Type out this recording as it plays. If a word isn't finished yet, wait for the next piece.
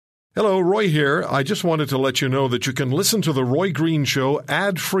Hello, Roy here. I just wanted to let you know that you can listen to The Roy Green Show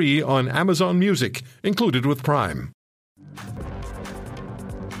ad-free on Amazon Music, included with Prime.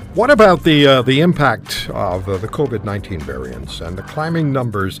 What about the impact of the COVID-19 variants and the climbing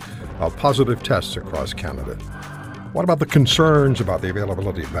numbers of positive tests across Canada? What about the concerns about the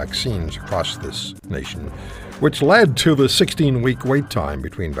availability of vaccines across this nation, which led to the 16-week wait time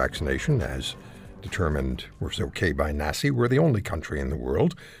between vaccination, as determined was okay by NACI? We're the only country in the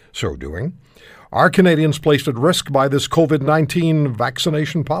world so doing. Are Canadians placed at risk by this COVID-19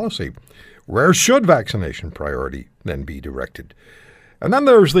 vaccination policy? Where should vaccination priority then be directed? And then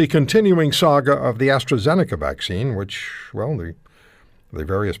there's the continuing saga of the AstraZeneca vaccine, which, well, the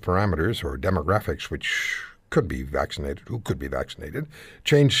various parameters or demographics which could be vaccinated, who could be vaccinated,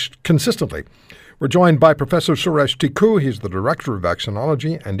 changed consistently. We're joined by Professor Suresh Tikku. He's the Director of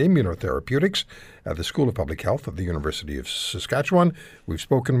Vaccinology and Immunotherapeutics at the School of Public Health of the University of Saskatchewan. We've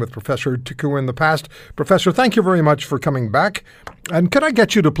spoken with Professor Tikku in the past. Professor, thank you very much for coming back. And could I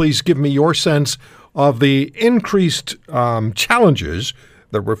get you to please give me your sense of the increased challenges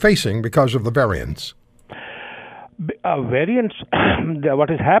that we're facing because of the variants? Variants, what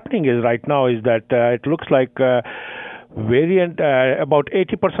is happening is right now is that it looks like variant, about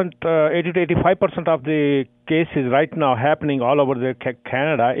 80%, 80 to 85% of the cases right now happening all over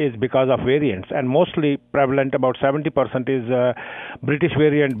Canada is because of variants, and mostly prevalent, about 70% is British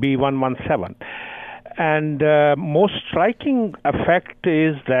variant B117. And most striking effect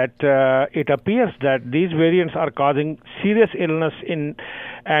is that it appears that these variants are causing serious illness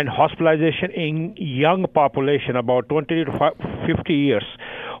and hospitalization in young population, about 20 to 50 years,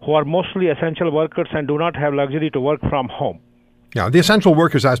 who are mostly essential workers and do not have luxury to work from home. Yeah, the essential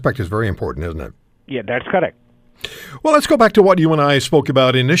workers aspect is very important, isn't it? Yeah, that's correct. Well, let's go back to what you and I spoke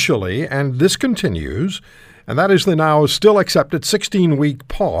about initially, and this continues, and that is the now still accepted 16-week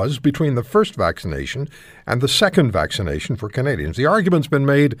pause between the first vaccination and the second vaccination for Canadians. The argument's been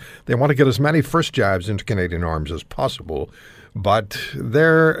made they want to get as many first jabs into Canadian arms as possible. But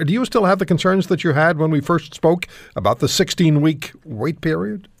do you still have the concerns that you had when we first spoke about the 16-week wait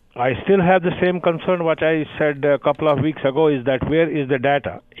period? I still have the same concern what I said a couple of weeks ago, is that where is the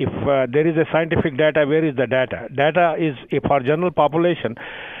data? If there is a scientific data, where is the data? Data is, if our general population,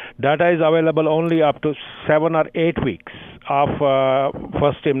 data is available only up to 7 or 8 weeks of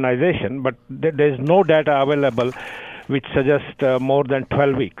first immunization, but there is no data available which suggests more than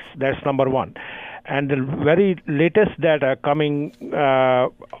 12 weeks. That's number one. And the very latest data coming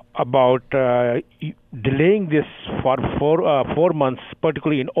about delaying this for 4 months,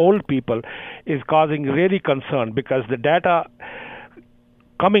 particularly in old people, is causing really concern, because the data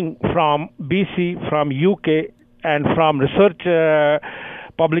coming from BC, from UK, and from research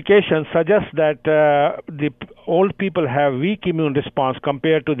publications suggests that the old people have weak immune response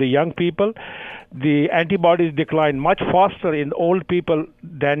compared to the young people. The antibodies decline much faster in old people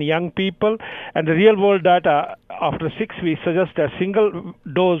than young people, and the real-world data after 6 weeks suggests that single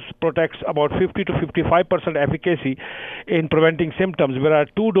dose protects about 50 to 55% efficacy in preventing symptoms, whereas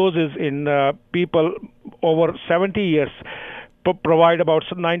 2 doses in people over 70 years provide about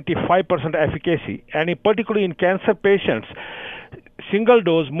 95% efficacy. And particularly in cancer patients, single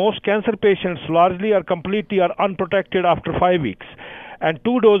dose, most cancer patients largely are completely unprotected after 5 weeks. And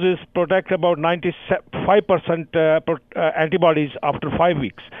 2 doses protect about 95% antibodies after 5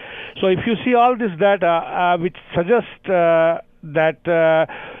 weeks. So if you see all this data, which suggests that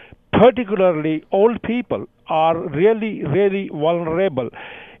particularly old people are really, really vulnerable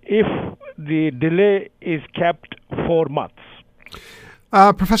if the delay is kept 4 months.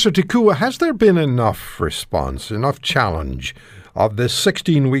 Professor Tikku, has there been enough response, enough challenge of this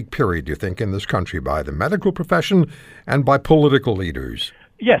 16-week period, do you think, in this country by the medical profession and by political leaders?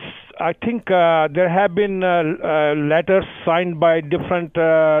 Yes, I think there have been letters signed by different,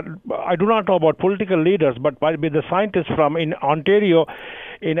 I do not know about political leaders, but by the scientists from in Ontario,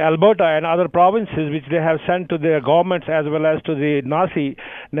 in Alberta and other provinces, which they have sent to their governments as well as to the NACI,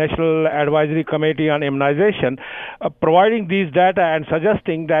 National Advisory Committee on Immunization, providing these data and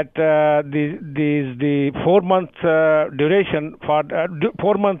suggesting that the 4 month duration for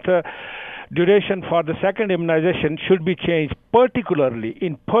 4 month duration for the second immunization should be changed,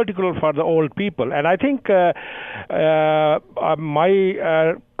 in particular for the old people. And I think my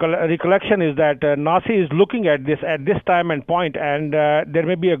recollection is that NACI is looking at this time and point, and there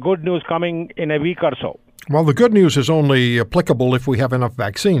may be a good news coming in a week or so. Well, the good news is only applicable if we have enough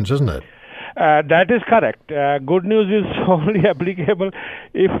vaccines, isn't it? That is correct. Good news is only applicable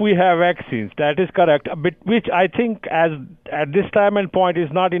if we have vaccines. That is correct, but which I think at this time and point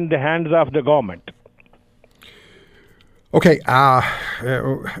is not in the hands of the government. Okay,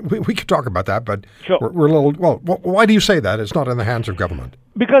 we could talk about that, but Sure. we're a little. Well, why do you say that? It's not in the hands of government.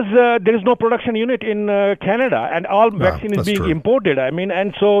 Because there is no production unit in Canada, and all vaccine is that's being true. imported. I mean,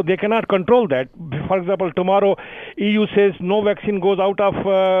 and so they cannot control that. For example, tomorrow EU says no vaccine goes out of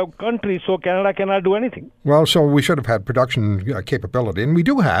country, so Canada cannot do anything. Well, so we should have had production capability, and we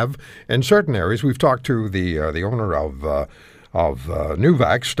do have in certain areas. We've talked to the owner of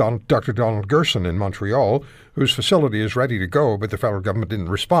Nuvax, Dr. Donald Gerson in Montreal, whose facility is ready to go, but the federal government didn't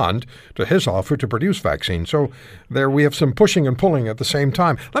respond to his offer to produce vaccine. So there we have some pushing and pulling at the same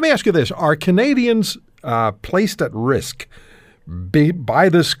time. Let me ask you this. Are Canadians placed at risk by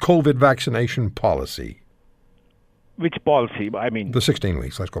this COVID vaccination policy? Which policy? I mean, The 16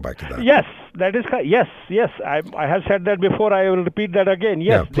 weeks. Let's go back to that. yes, that is correct. Yes. I have said that before. I will repeat that again.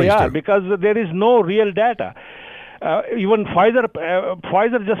 Yes, Yeah, please they are, do. because there is no real data. Even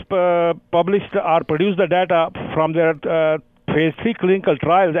Pfizer just published or produced the data from their phase 3 clinical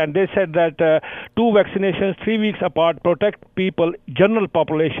trials, and they said that 2 vaccinations 3 weeks apart protect people, general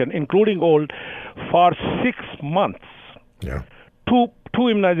population, including old, for 6 months. Yeah. Two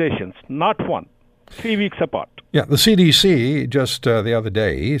immunizations, not one, 3 weeks apart. Yeah, the CDC just the other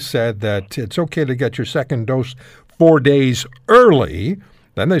day said that it's okay to get your second dose 4 days early.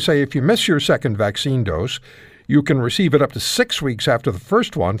 Then they say if you miss your second vaccine dose, you can receive it up to 6 weeks after the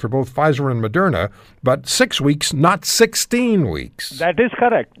first one for both Pfizer and Moderna, but 6 weeks, not 16 weeks. That is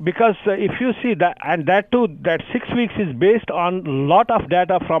correct, because if you see that, and that too, that 6 weeks is based on a lot of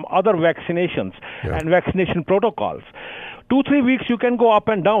data from other vaccinations and vaccination protocols. 2-3 weeks you can go up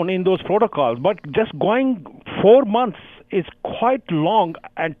and down in those protocols, but just going 4 months is quite long,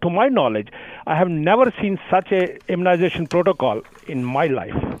 and to my knowledge, I have never seen such a immunization protocol in my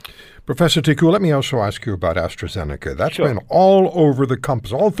life. Professor Tiku, let me also ask you about AstraZeneca. That's Sure. been all over the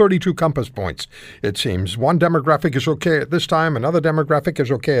compass, all 32 compass points, it seems. One demographic is okay at this time, another demographic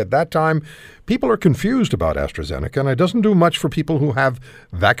is okay at that time. People are confused about AstraZeneca, and it doesn't do much for people who have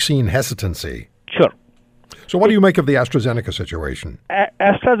vaccine hesitancy. Sure. So what do you make of the AstraZeneca situation?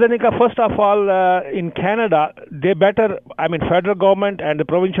 AstraZeneca, first of all, in Canada, federal government and the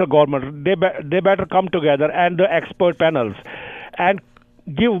provincial government, they better come together, and the expert panels, and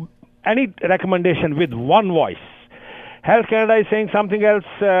give any recommendation with one voice. Health Canada is saying something else,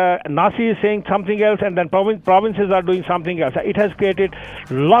 NACI is saying something else, and then provinces are doing something else. It has created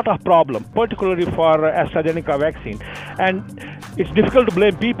a lot of problem, particularly for AstraZeneca vaccine. And it's difficult to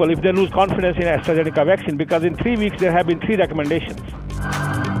blame people if they lose confidence in AstraZeneca vaccine, because in 3 weeks there have been 3 recommendations.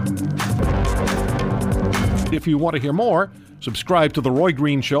 If you want to hear more, subscribe to The Roy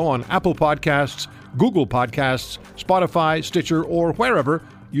Green Show on Apple Podcasts, Google Podcasts, Spotify, Stitcher, or wherever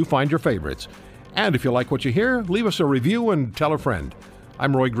you find your favorites. And if you like what you hear, leave us a review and tell a friend.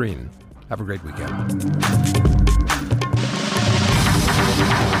 I'm Roy Green. Have a great weekend.